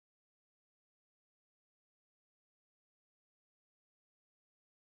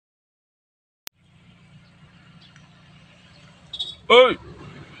Oi.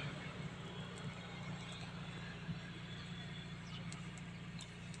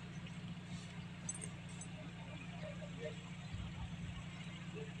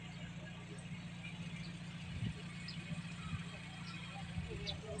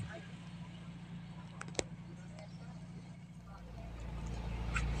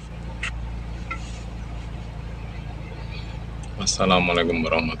 Assalamualaikum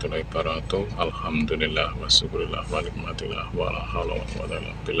warahmatullahi wabarakatuh. Alhamdulillah wa syukurillah wa nikmatillah wa la haula wa quwwata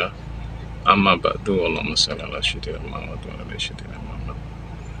illa billah. Amma ba'du, Allahumma shalli ala sayyidina Muhammad wa ala sayyidina Muhammad.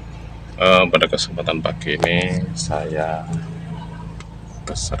 Pada kesempatan pagi ini saya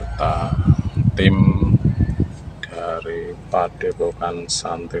beserta tim dari Padepokan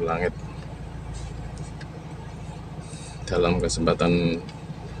Santri Langit. Dalam kesempatan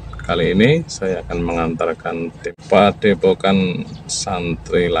kali ini saya akan mengantarkan tim Padepokan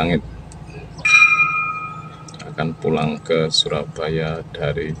Santri Langit akan pulang ke Surabaya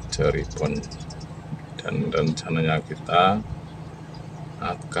dari Cirebon, dan rencananya kita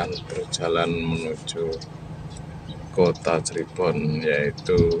akan berjalan menuju kota Cirebon,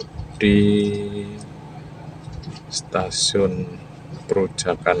 yaitu di Stasiun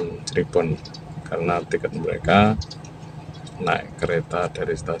Prujakan Cirebon, karena tiket mereka naik kereta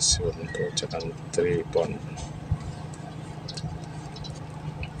dari Stasiun Prujakan Cirebon.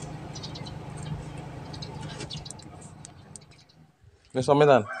 Wis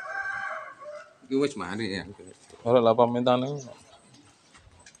pamitan. Iki wis mari ya. Ora lah pamitan iki.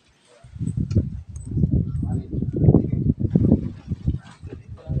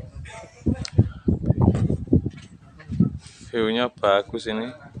 View-nya bagus ini,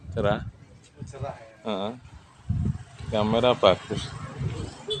 cerah. Cerah Heeh. ya. Kamera bagus.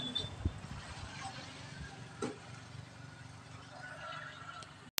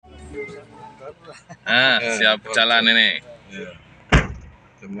 Siap jalan ini. Ya.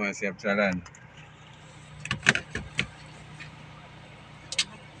 Semua siap jalan.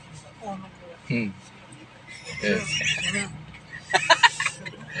 Yes.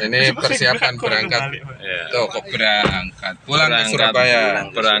 Ini persiapan berangkat. Tuh kok berangkat. Pulang ke Surabaya.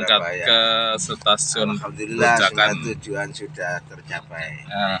 Berangkat ke stasiun Prujakan. Tujuan sudah tercapai.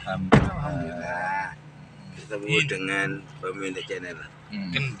 Alhamdulillah. Ketemu dengan pemilik channel.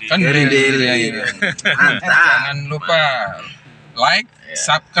 KENDIL. Mantap. Jangan lupa like,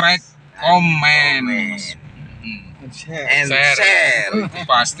 subscribe, komen, share.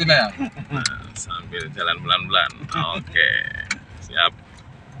 Pastilah. Sambil jalan pelan-pelan. Oke, siap.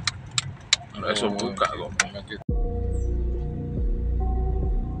 Langsung buka kok.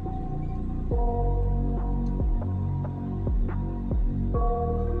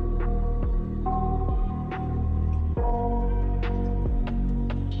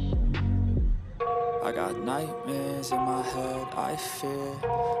 I got nightmares in my head, I fear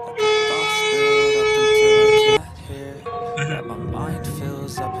that the thoughts build up until I can't hear, that my mind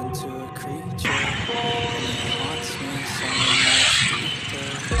fills up into a creature, and it haunts me somewhere much deeper.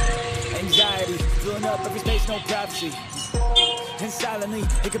 Anxiety, filling up every space, no privacy, and silently,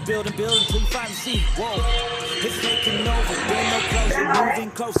 it could build until you finally see, whoa, it's taking over, there's no closure,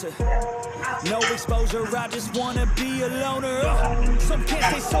 moving closer. No exposure, I just wanna be a loner. Some can't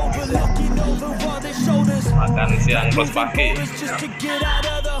stay sober, looking over all their shoulders. Makan siang plus pagi. Just to get out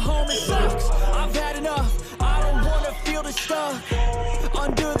of the home, it sucks. I've had enough, I don't wanna feel the stuff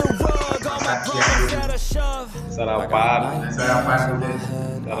under the rug, all my problems that I shove. Sarapan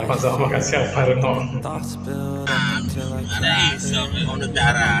sama makan siang bareng. Thoughts build up until I can't hear. Mau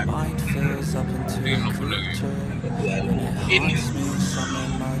darat. Mind fills up into a creature, and it haunts me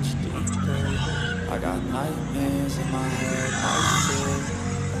somewhere much deeper. I got nightmares in my head, I fear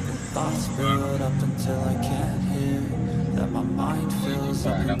that the thoughts build up until I can't hear, that my mind fills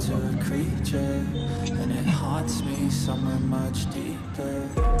up into a creature, and it haunts me somewhere much deeper.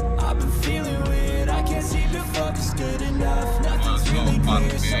 I've been feeling weird, I can't seem to focus good enough. Nothing's really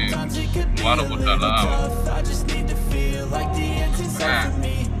clear, sometimes it could be a little tough. I just need to feel like the end's inside of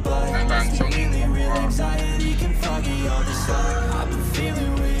me, but real anxiety can foggy all this stuff. I've been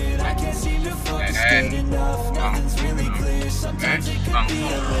feeling weird, I can't seem to focus good enough. Nothing's really clear, sometimes it could be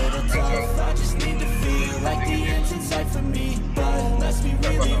a little tough. I just need to feel like the end's inside for me, but let's be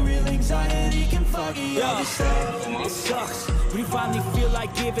real anxiety can foggy all this stuff. It sucks when you finally feel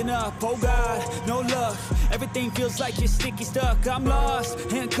like giving up. Oh God, no luck, everything feels like you're sticky stuck. I'm lost,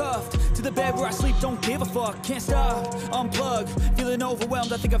 handcuffed to the bed where I sleep, don't give a fuck. Can't stop, unplug, feeling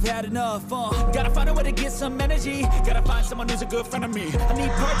overwhelmed, I think I've had enough. Gotta find a way to get some energy, gotta find someone who's a good friend of me. I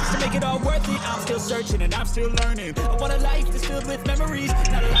need purpose to make it all worth it. I'm still searching and I'm still learning. I want a life that's filled with memories,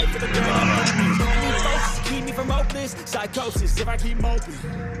 not a life with a burden of enemies. I need folks to keep me from hopeless psychosis if I keep moping.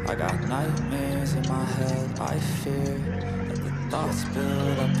 I got nightmares in my head, I fear that the thoughts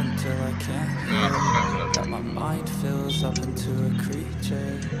build up until I can't hear, that my mind fills up into a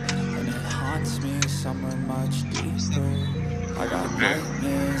creature, and it haunts me somewhere much deeper. I got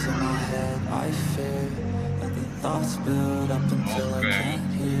nightmares in my head, I fear that the thoughts build up until I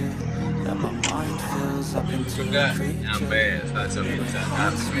can't hear, that my mind fills up into a creature.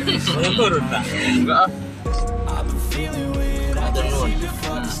 I've been feeling weird, I just seem to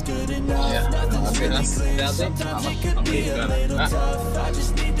understood enough. Nothing's really clear, sometimes it could be a little tough. I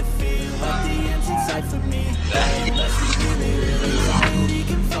just need to feel like the end's in sight for me. Let's be really real, anxiety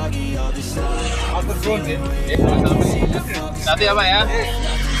can foggy all this stuff. Nanti apa ya?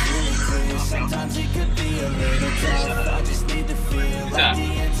 Sometimes it could be a little tough. I just need to feel like the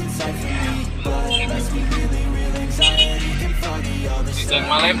end's in sight for me. Let's be really real, anxiety can foggy all this stuff.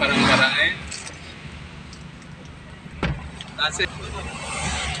 Malay barang-barangnya. Asik.